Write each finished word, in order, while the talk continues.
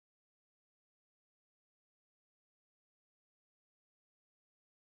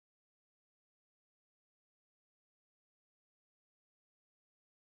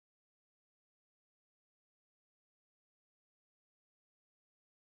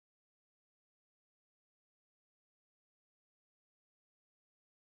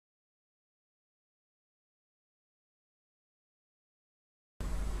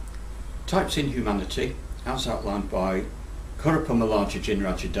Types in Humanity, as outlined by Curuppumullage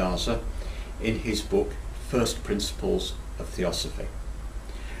Jinarajadasa in his book First Principles of Theosophy.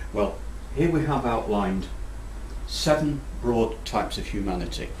 Well, here we have outlined 7 broad types of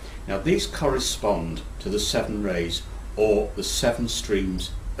humanity. Now these correspond to the 7 rays or the 7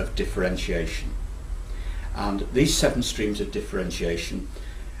 streams of differentiation. And these 7 streams of differentiation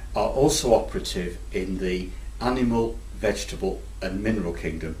are also operative in the animal, vegetable and mineral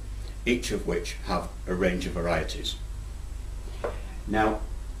kingdom, each of which have a range of varieties. Now,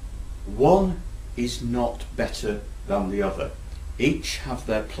 one is not better than the other. Each have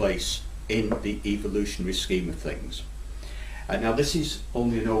their place in the evolutionary scheme of things. Now this is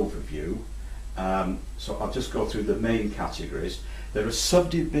only an overview, so I'll just go through the main categories. There are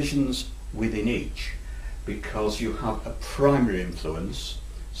subdivisions within each because you have a primary influence,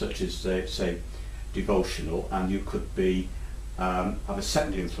 such as say devotional, and you could be have a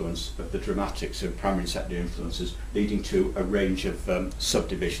secondary influence of the dramatic, so primary and secondary influences, leading to a range of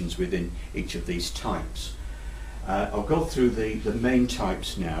subdivisions within each of these types. I'll go through the main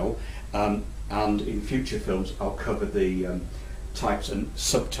types now, and in future films I'll cover the types and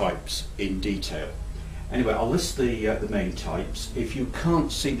subtypes in detail. Anyway, I'll list the main types. If you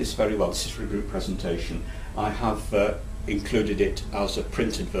can't see this very well, this is for a group presentation, I have included it as a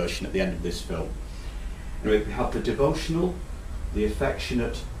printed version at the end of this film. Anyway, we have the devotional, the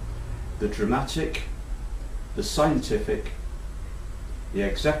affectionate, the dramatic, the scientific, the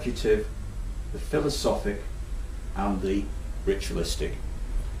executive, the philosophic and the ritualistic,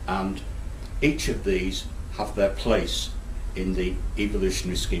 and each of these have their place in the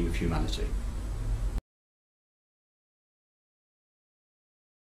evolutionary scheme of humanity.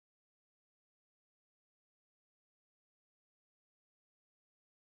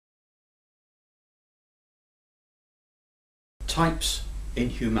 Types in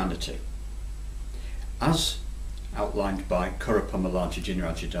humanity. As outlined by Curuppumullage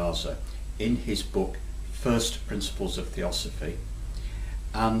Jinarajadasa in his book First Principles of Theosophy,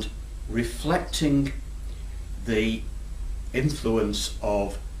 and reflecting the influence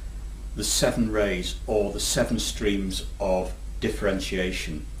of the 7 rays or the 7 streams of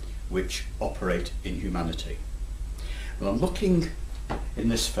differentiation which operate in humanity. Well, I'm looking in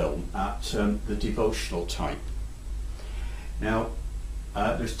this film at the devotional type. Now,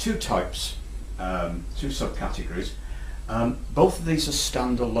 there's 2 types, 2 subcategories. Both of these are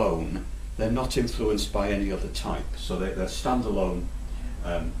standalone. They're not influenced by any other type, so they're standalone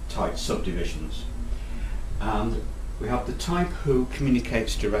type subdivisions. And we have the type who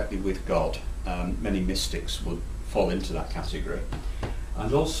communicates directly with God. Many mystics would fall into that category.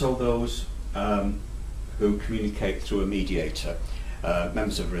 And also those who communicate through a mediator.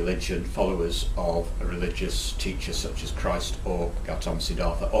 Members of religion, followers of a religious teacher such as Christ or Gautama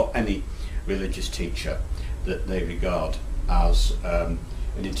Siddhartha, or any religious teacher that they regard as an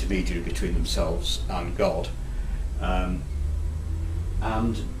intermediary between themselves and God. And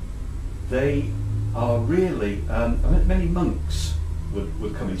they are really, many monks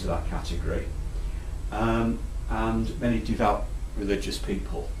would come into that category, and many devout religious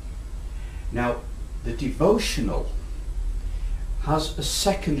people. Now, the devotional has a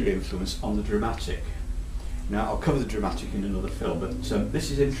secondary influence on the dramatic. Now, I'll cover the dramatic in another film, but this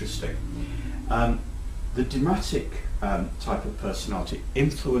is interesting. The dramatic type of personality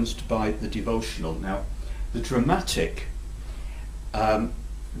influenced by the devotional. Now, the dramatic,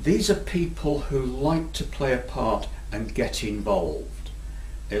 these are people who like to play a part and get involved.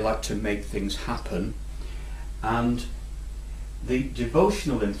 They like to make things happen, and the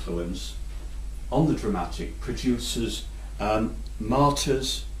devotional influence on the dramatic produces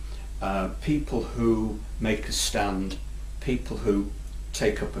martyrs, people who make a stand, people who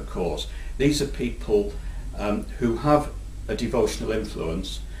take up a cause. These are people who have a devotional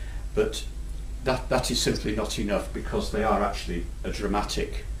influence, but that is simply not enough, because they are actually a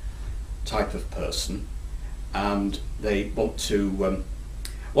dramatic type of person, and they want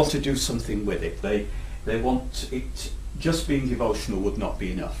to do something with it. They want it. Just being devotional would not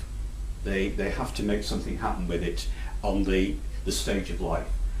be enough. They have to make something happen with it on the stage of life,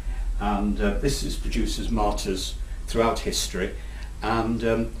 and this produces martyrs throughout history,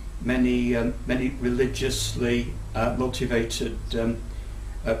 and many religiously motivated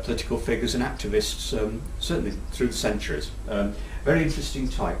political figures and activists, certainly through the centuries. Very interesting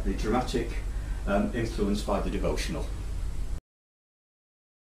type, the dramatic, influenced by the devotional.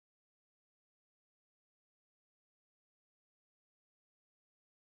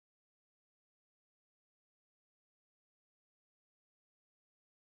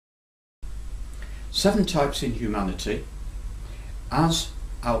 Seven types in humanity, as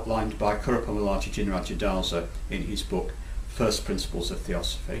outlined by Curuppumullage Jinarajadasa in his book First Principles of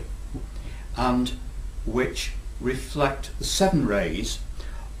Theosophy, and which reflect the 7 rays,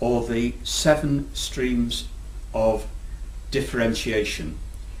 or the 7 streams of differentiation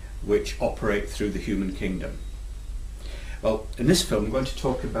which operate through the human kingdom. Well, in this film I'm going to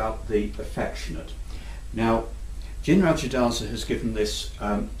talk about the affectionate. Now, Jinarajadasa has given this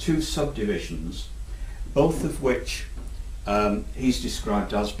 2 subdivisions, both of which he's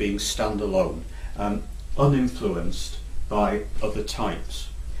described as being standalone, uninfluenced by other types.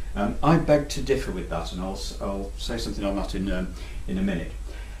 I beg to differ with that, and I'll say something on that in a minute.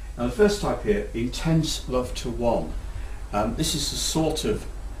 Now, the first type here, intense love to one. This is the sort of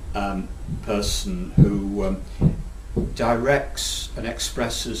person who directs and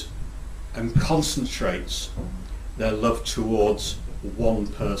expresses and concentrates their love towards one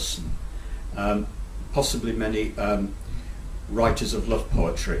person. Possibly many writers of love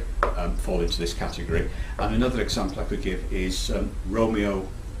poetry fall into this category, and another example I could give is Romeo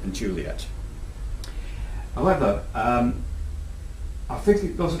and Juliet. However, I think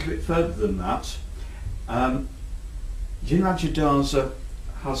it goes a bit further than that. Jinarajadasa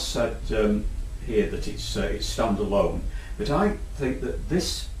has said here that it's standalone, but I think that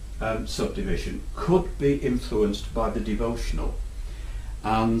this subdivision could be influenced by the devotional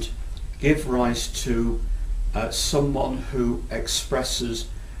and give rise to someone who expresses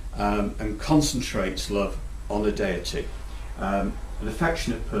and concentrates love on a deity, an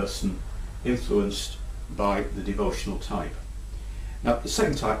affectionate person influenced by the devotional type. Now, the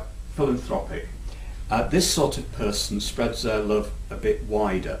second type, philanthropic. This sort of person spreads their love a bit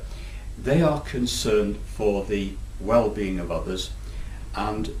wider. They are concerned for the well-being of others,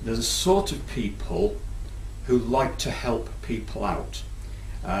 and they're the sort of people who like to help people out.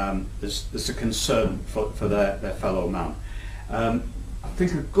 There's a concern for their fellow man. I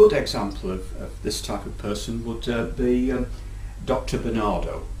think a good example of this type of person would be Dr.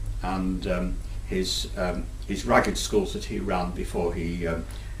 Bernardo and his ragged schools that he ran before he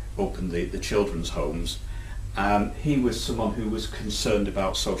opened the children's homes. He was someone who was concerned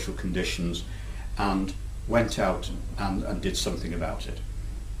about social conditions and went out and did something about it.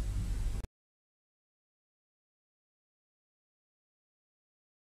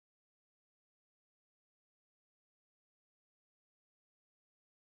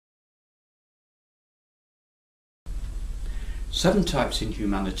 Seven types in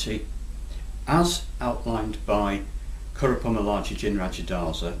humanity, as outlined by Curuppumullage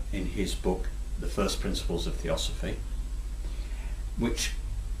Jinarajadasa in his book The First Principles of Theosophy, which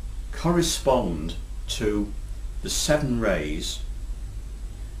correspond to the 7 rays,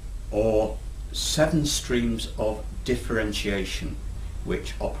 or 7 streams of differentiation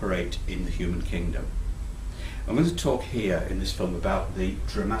which operate in the human kingdom. I'm going to talk here in this film about the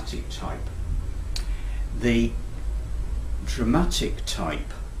dramatic type. The dramatic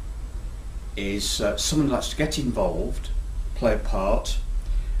type is someone who likes to get involved, play a part,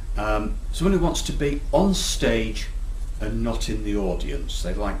 someone who wants to be on stage and not in the audience.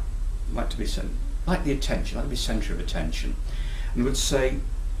 They like to be the attention, like to be centre of attention. And would say,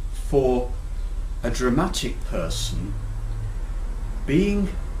 for a dramatic person, being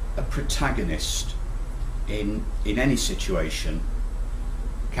a protagonist in any situation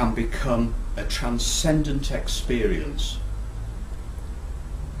can become a transcendent experience,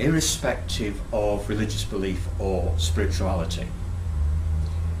 irrespective of religious belief or spirituality.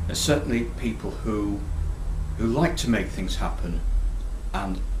 There's certainly people who like to make things happen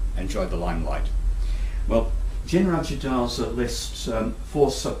and enjoy the limelight. Well, Jinarajadasa lists 4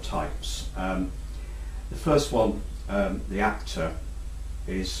 subtypes. The first one, the actor,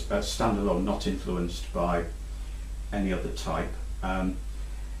 is standalone, not influenced by any other type.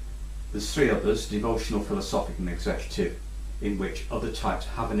 There's 3 others, devotional, philosophical and executive, in which other types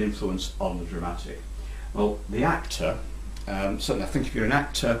have an influence on the dramatic. Well, the actor, certainly I think if you're an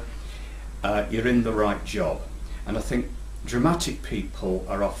actor, you're in the right job. And I think dramatic people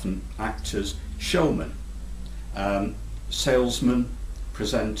are often actors, showmen, salesmen,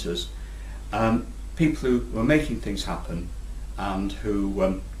 presenters, people who are making things happen and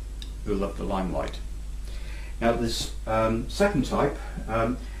who love the limelight. Now, this second type,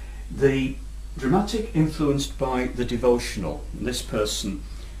 the dramatic influenced by the devotional. This person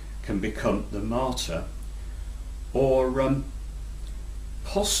can become the martyr, or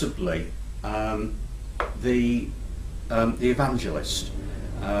possibly the evangelist.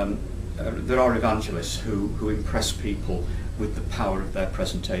 There are evangelists who impress people with the power of their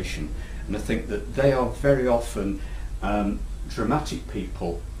presentation, and I think that they are very often dramatic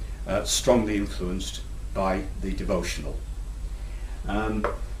people, strongly influenced by the devotional.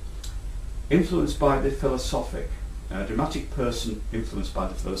 Influenced by the philosophic, dramatic person influenced by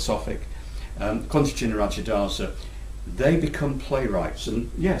the philosophic, according to Jinarajadasa, they become playwrights,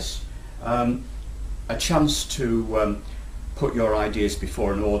 and yes, a chance to put your ideas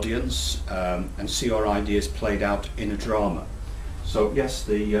before an audience and see your ideas played out in a drama. So yes,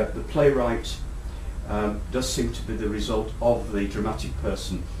 the playwright does seem to be the result of the dramatic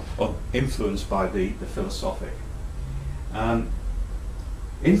person, or influenced by the philosophic.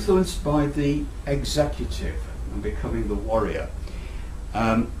 Influenced by the executive and becoming the warrior.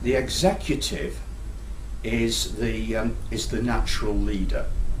 The executive is the natural leader,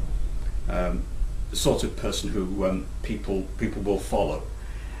 the sort of person who people will follow,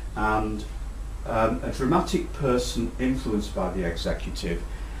 and a dramatic person influenced by the executive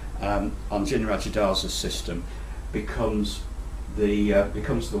on Jinarajadasa's system becomes the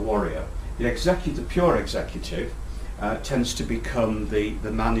warrior. The pure executive tends to become the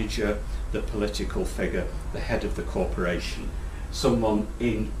manager, the political figure, the head of the corporation, someone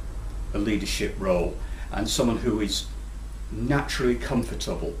in a leadership role, and someone who is naturally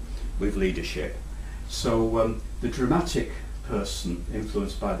comfortable with leadership. So the dramatic person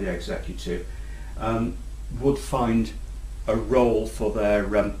influenced by the executive would find a role for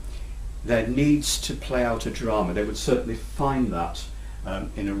their needs to play out a drama. They would certainly find that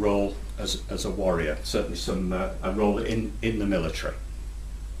in a role as a warrior, certainly a role in the military.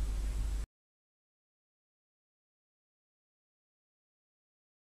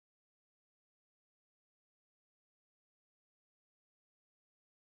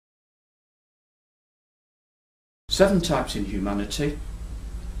 Seven types in humanity,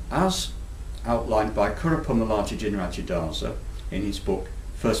 as outlined by Curuppumullage Jinarajadasa in his book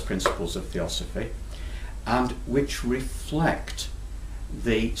First Principles of Theosophy, and which reflect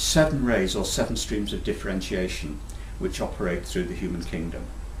the seven rays or seven streams of differentiation which operate through the human kingdom.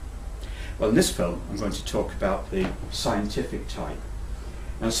 Well, in this film I'm going to talk about the scientific type.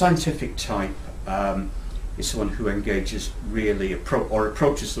 Now, scientific type is someone who engages really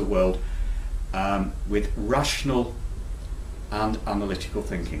approaches the world with rational and analytical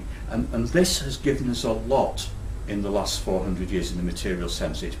thinking, and this has given us a lot in the last 400 years in the material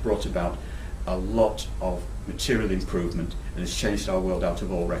sense. It's brought about a lot of material improvement and has changed our world out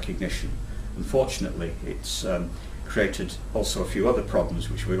of all recognition. Unfortunately, it's created also a few other problems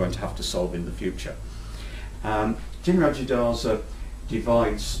which we're going to have to solve in the future. Jinarajadasa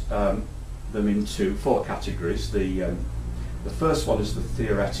divides them into four categories. The first one is the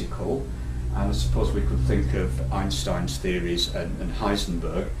theoretical, and I suppose we could think of Einstein's theories and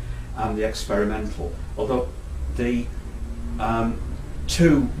Heisenberg, and the experimental, although the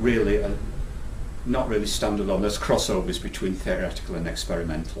two really are not really standalone. There's crossovers between theoretical and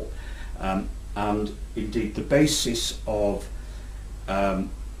experimental, and indeed the basis of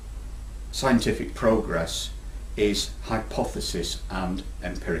scientific progress is hypothesis and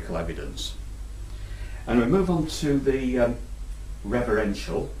empirical evidence. And we move on to the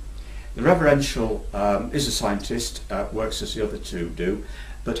reverential. The reverential is a scientist, works as the other two do,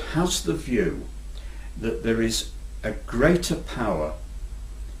 but has the view that there is a greater power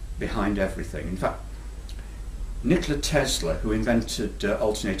behind everything. In fact, Nikola Tesla, who invented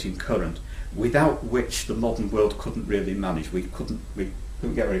alternating current, without which the modern world couldn't really manage. We couldn't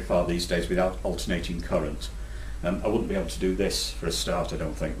get very far these days without alternating current. I wouldn't be able to do this for a start, I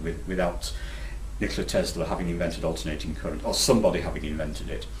don't think, without Nikola Tesla having invented alternating current, or somebody having invented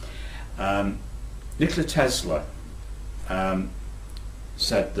it. Nikola Tesla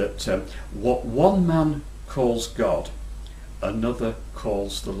said that what one man calls God, another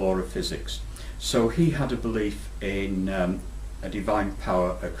calls the law of physics. So he had a belief in a divine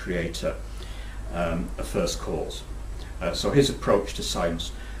power, a creator, a first cause. So his approach to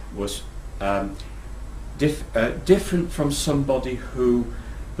science was different from somebody who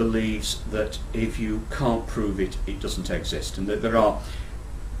believes that if you can't prove it, it doesn't exist, and that there are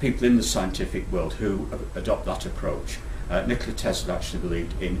people in the scientific world who adopt that approach. Nikola Tesla actually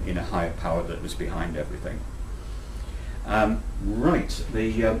believed in a higher power that was behind everything. Right,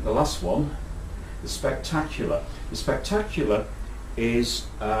 the last one, the spectacular. The spectacular is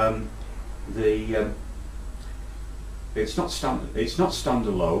it's not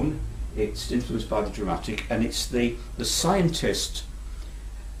standalone. It's influenced by the dramatic, and it's the scientist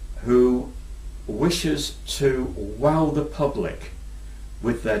who wishes to wow the public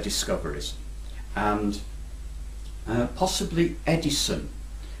with their discoveries, and possibly Edison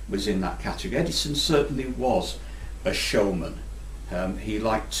was in that category. Edison certainly was a showman. He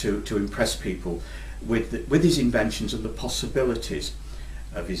liked to impress people with his inventions and the possibilities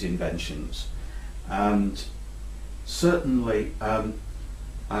of his inventions, and certainly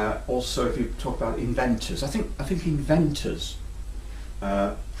also if you talk about inventors, I think inventors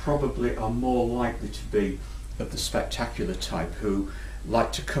probably are more likely to be of the spectacular type, who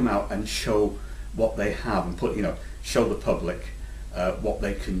like to come out and show what they have and show the public what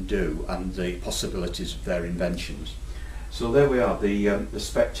they can do and the possibilities of their inventions. So there we are, the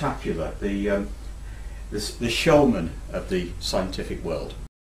spectacular, the showman of the scientific world.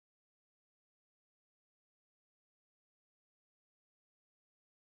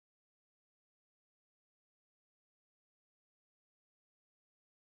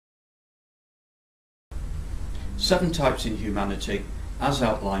 Seven types in humanity, as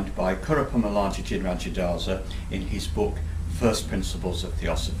outlined by Curuppumullage Jinarajadasa in his book First Principles of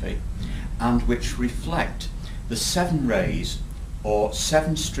Theosophy, and which reflect the seven rays or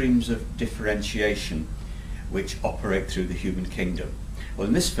seven streams of differentiation which operate through the human kingdom. Well,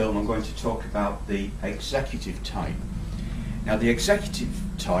 in this film I'm going to talk about the executive type. Now, the executive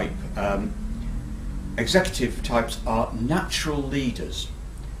types are natural leaders.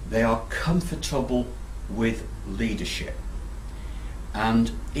 They are comfortable with leadership,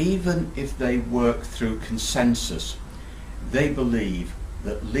 and even if they work through consensus, they believe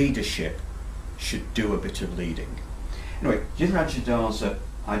that leadership should do a bit of leading. Anyway, Jinarajadasa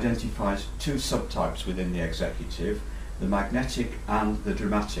identifies two subtypes within the executive, the magnetic and the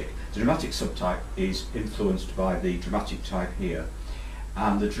dramatic. The dramatic subtype is influenced by the dramatic type here,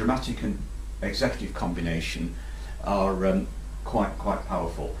 and the dramatic and executive combination are quite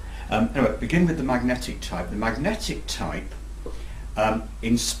powerful. Anyway, begin with the magnetic type. The magnetic type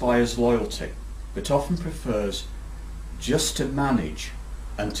inspires loyalty, but often prefers just to manage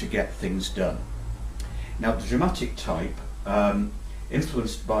and to get things done. Now, the dramatic type,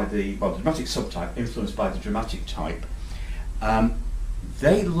 influenced by the dramatic subtype, influenced by the dramatic type,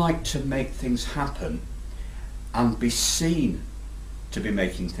 they like to make things happen and be seen to be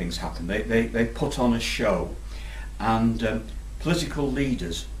making things happen. They put on a show, and political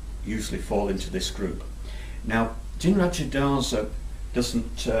leaders usually fall into this group. Now, Jinarajadasa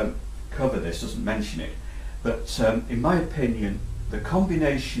doesn't cover this, doesn't mention it, but in my opinion, the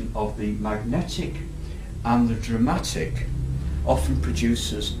combination of the magnetic and the dramatic often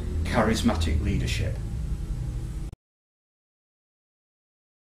produces charismatic leadership.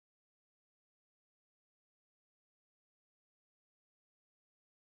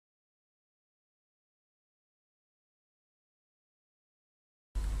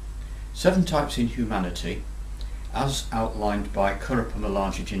 Seven types in humanity, as outlined by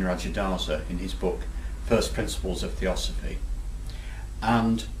Curuppumullage Jinarajadasa in his book First Principles of Theosophy,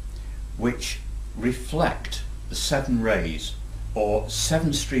 and which reflect the seven rays or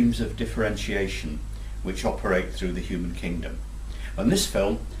seven streams of differentiation which operate through the human kingdom. In this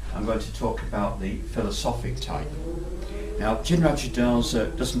film I'm going to talk about the philosophic type. Now,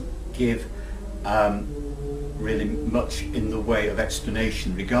 Jinarajadasa doesn't give really much in the way of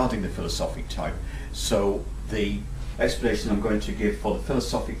explanation regarding the philosophic type, so the explanation I'm going to give for the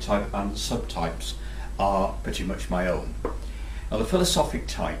philosophic type and the subtypes are pretty much my own. Now, the philosophic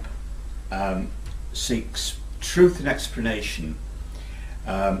type seeks truth and explanation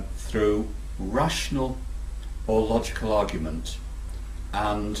through rational or logical argument,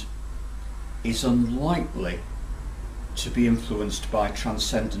 and is unlikely to be influenced by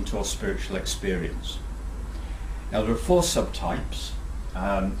transcendent or spiritual experience. Now, there are four subtypes.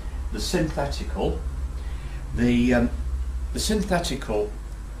 The synthetical. The synthetical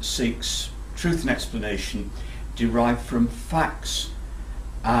seeks truth and explanation derived from facts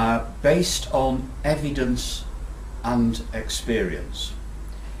based on evidence and experience.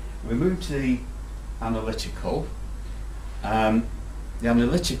 We move to the analytical. The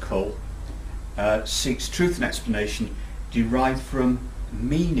analytical seeks truth and explanation derived from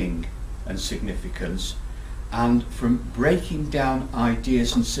meaning and significance, and from breaking down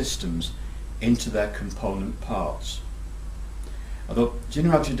ideas and systems into their component parts. Although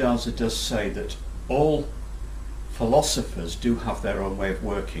Jinarajadasa does say that all philosophers do have their own way of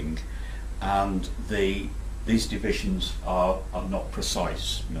working, and these divisions are not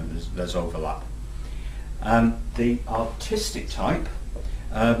precise. You know, there's overlap. The artistic type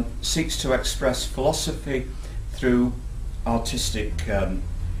seeks to express philosophy through artistic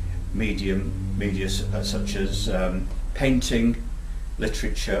media such as painting,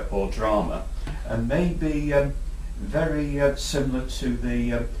 literature or drama, and may be very similar to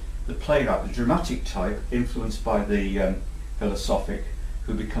the playwright, the dramatic type influenced by the philosophic,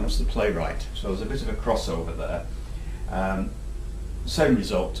 who becomes the playwright. So there's a bit of a crossover there. Same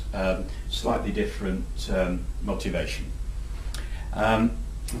result, slightly different motivation. And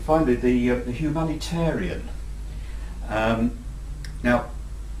finally, the humanitarian. Now,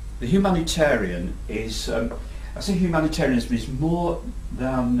 the humanitarian is, I say humanitarianism is more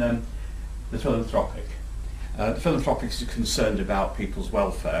than the philanthropic. The philanthropic is concerned about people's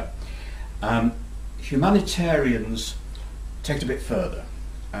welfare. Humanitarians take it a bit further.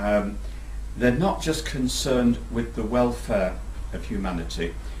 They're not just concerned with the welfare of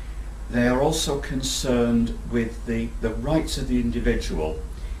humanity, they are also concerned with the rights of the individual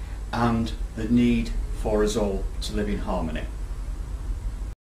and the need for us all to live in harmony.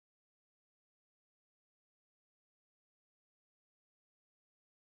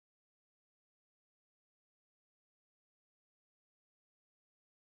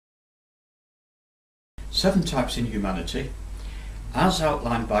 Seven types in humanity, as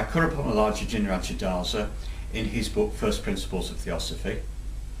outlined by Curuppumullage Jinarajadasa in his book First Principles of Theosophy,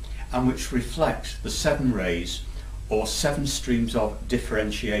 and which reflect the seven rays or seven streams of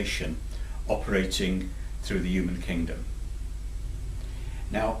differentiation operating through the human kingdom.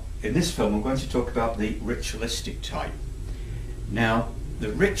 Now, in this film I'm going to talk about the ritualistic type. Now,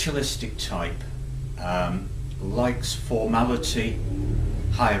 the ritualistic type likes formality,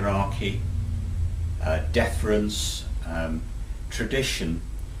 hierarchy, deference, tradition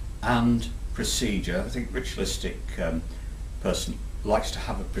and procedure. I think ritualistic person likes to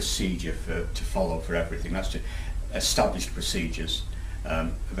have a procedure to follow for everything. That's to established procedures,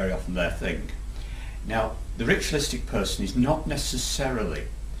 are very often their thing. Now, the ritualistic person is not necessarily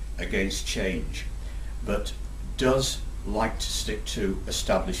against change, but does like to stick to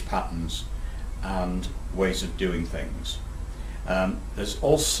established patterns and ways of doing things. There's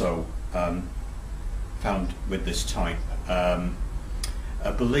also found with this type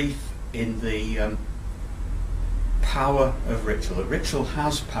a belief in the power of ritual, that ritual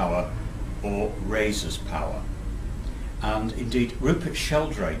has power or raises power. And indeed Rupert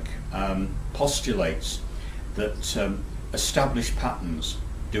Sheldrake postulates that established patterns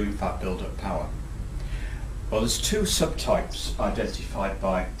do in fact build up power. Well, there's two subtypes identified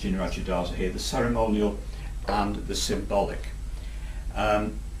by Jinarajadasa here, the ceremonial and the symbolic.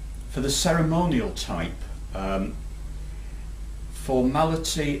 For the ceremonial type,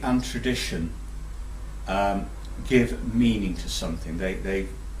 formality and tradition give meaning to something. They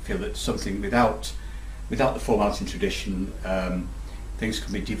feel that something without the formality and tradition, things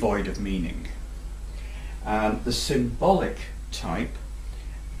can be devoid of meaning. The symbolic type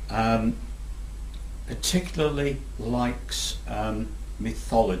particularly likes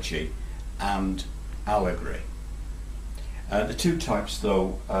mythology and allegory. The two types,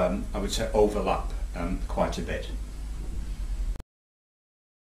 though, I would say overlap quite a bit.